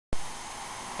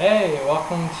Hey,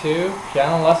 welcome to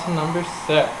piano lesson number 6.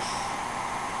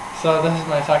 So this is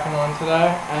my second one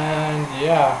today, and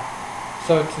yeah,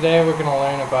 so today we're going to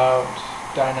learn about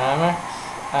dynamics,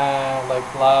 and like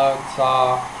loud,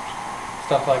 soft,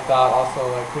 stuff like that,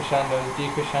 also like crescendos,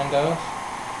 decrescendos,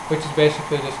 which is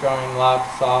basically just going loud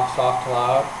to soft, soft to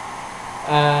loud,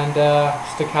 and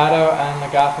staccato and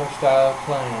legato style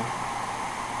playing.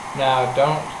 Now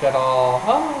don't get all,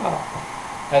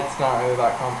 it's not really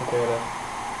that complicated.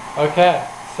 Okay,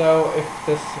 so if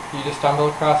you just stumble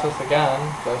across this again,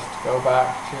 just go back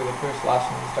to the first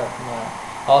lesson and start from there.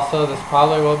 Also, this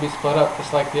probably will be split up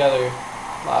just like the other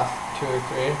last 2 or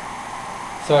 3.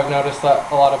 So I've noticed that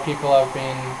a lot of people have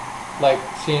been like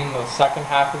seeing the second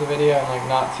half of the video and like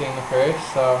not seeing the first,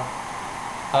 so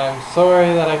I'm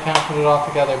sorry that I can't put it all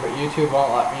together, but YouTube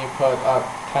won't let me put up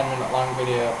 10-minute long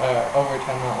video, over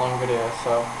 10-minute long videos,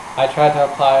 so I tried to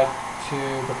apply to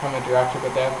become a director,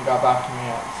 but they haven't got back to me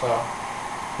yet, so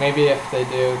maybe if they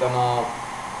do, then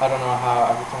I don't know how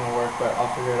everything will work, but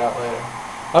I'll figure it out later.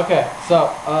 Okay,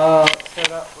 so let's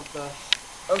start out with this.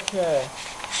 Okay,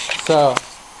 so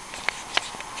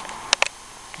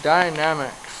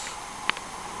dynamics.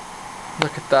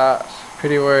 Look at that,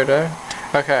 pretty word, eh?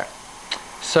 Okay,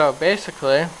 so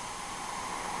basically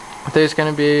there's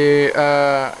going to be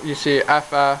you see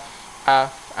FF,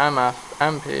 F, MF,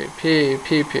 MP, P,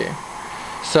 PP.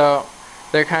 So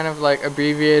they're kind of like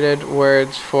abbreviated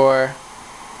words for,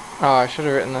 oh, I should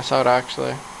have written this out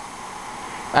actually.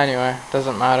 Anyway,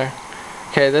 doesn't matter.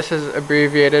 Okay, this is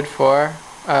abbreviated for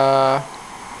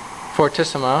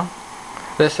fortissimo.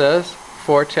 This is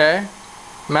forte,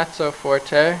 mezzo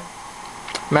forte,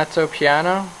 mezzo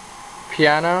piano,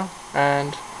 piano,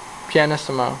 and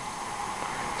pianissimo.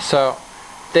 So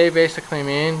they basically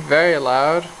mean very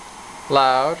loud,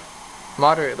 loud,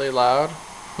 moderately loud,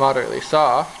 moderately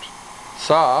soft,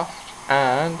 soft,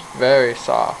 and very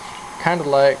soft. Kind of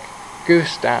like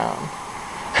goose down.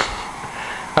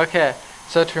 Okay,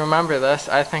 so to remember this,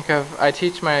 I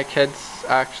teach my kids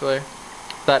actually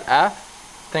that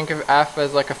think of F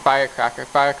as like a firecracker.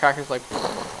 Firecracker's like,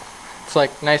 it's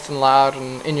like nice and loud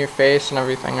and in your face and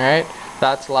everything, right?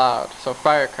 That's loud, so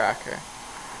firecracker.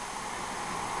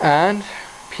 And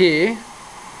P,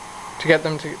 to get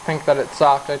them to think that it's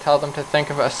soft, I tell them to think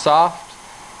of a soft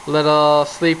little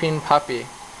sleeping puppy.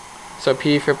 So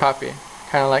P for puppy.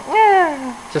 Kind of like,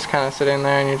 just kind of sitting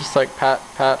there and you just like pat,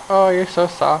 pat, oh, you're so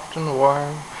soft and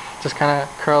warm. Just kind of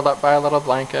curled up by a little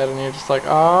blanket and you're just like,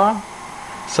 oh.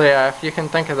 So yeah, if you can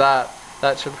think of that,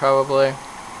 that should probably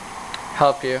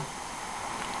help you.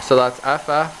 So that's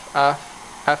FF,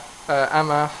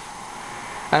 MF,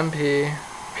 MP,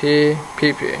 P,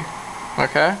 PP.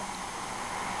 Okay?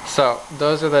 So,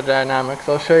 those are the dynamics.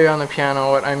 I'll show you on the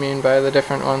piano what I mean by the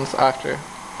different ones after.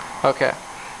 Okay,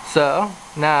 so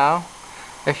now,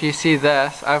 if you see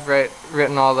this, I've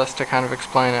written all this to kind of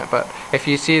explain it, but if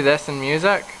you see this in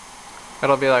music,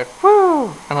 it'll be like, woo!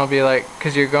 And it'll be like,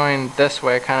 because you're going this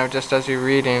way, kind of just as you're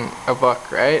reading a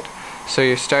book, right? So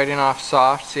you're starting off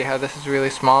soft, see how this is really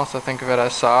small, so think of it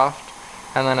as soft,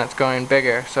 and then it's going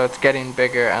bigger, so it's getting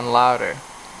bigger and louder.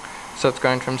 So it's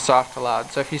going from soft to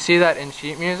loud. So if you see that in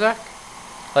sheet music,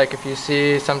 like if you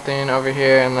see something over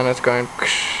here and then it's going,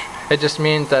 it just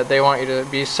means that they want you to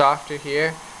be softer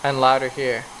here and louder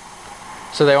here.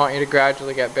 So they want you to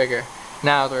gradually get bigger.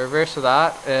 Now the reverse of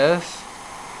that is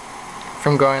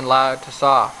from going loud to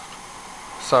soft.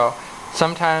 So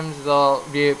sometimes they'll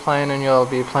be playing and you'll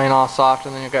be playing all soft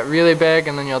and then you'll get really big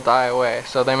and then you'll die away.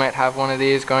 So they might have one of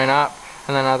these going up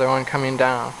and then another one coming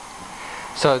down.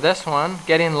 So this one,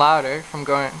 getting louder from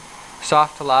going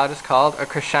soft to loud, is called a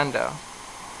crescendo.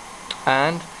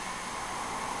 And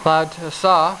loud to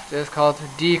soft is called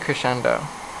decrescendo.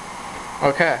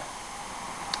 Okay,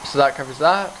 so that covers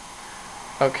that.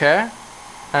 Okay,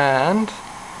 and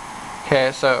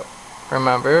okay, so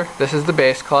remember, this is the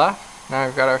bass clef. Now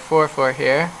we've got our 4/4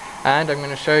 here, and I'm going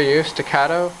to show you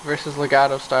staccato versus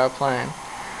legato style playing.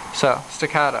 So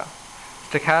staccato.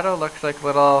 Staccato looks like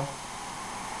little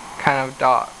kind of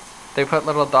dots. They put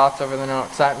little dots over the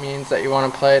notes. That means that you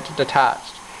want to play it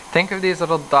detached. Think of these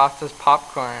little dots as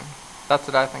popcorn. That's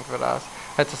what I think of it as.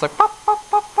 It's just like pop, pop,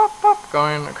 pop, pop, pop,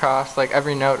 going across. Like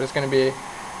every note is going to be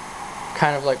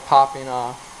kind of like popping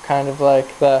off. Kind of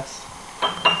like this.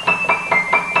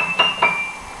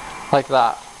 Like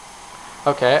that.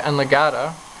 Okay, and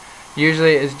legato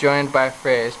usually is joined by a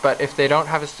phrase, but if they don't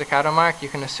have a staccato mark, you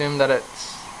can assume that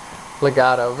it's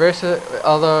legato.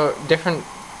 Although different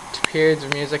periods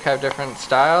of music have different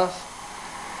styles,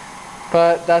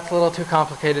 but that's a little too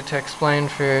complicated to explain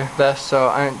for this, so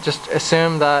I just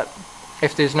assume that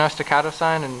if there's no staccato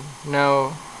sign and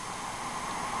no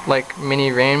like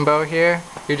mini rainbow here,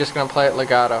 you're just going to play it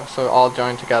legato, so all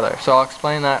joined together. So I'll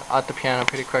explain that at the piano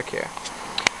pretty quick here.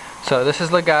 So this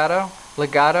is legato.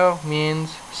 Legato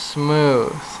means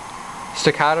smooth.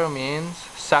 Staccato means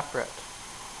separate.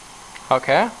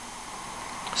 Okay?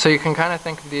 So you can kind of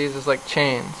think of these as like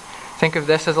chains. Think of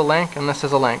this as a link and this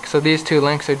as a link. So these two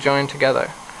links are joined together.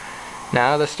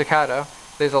 Now the staccato,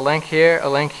 there's a link here, a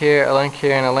link here, a link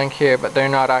here, and a link here, but they're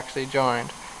not actually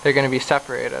joined. They're going to be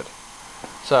separated.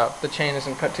 So the chain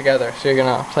isn't put together, so you're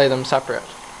going to play them separate.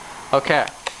 Okay,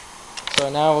 so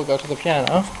now we'll go to the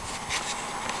piano.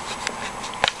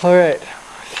 Alright,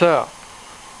 so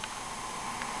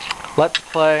let's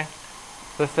play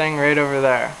the thing right over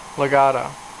there,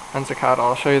 legato and staccato.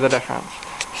 I'll show you the difference.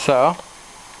 So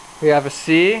we have a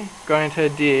C going to a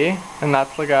D, and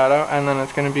that's legato, and then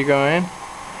it's going to be going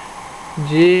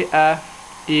G,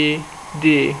 F, E,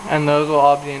 D, and those will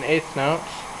all be in eighth notes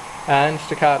and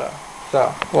staccato.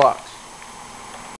 So watch.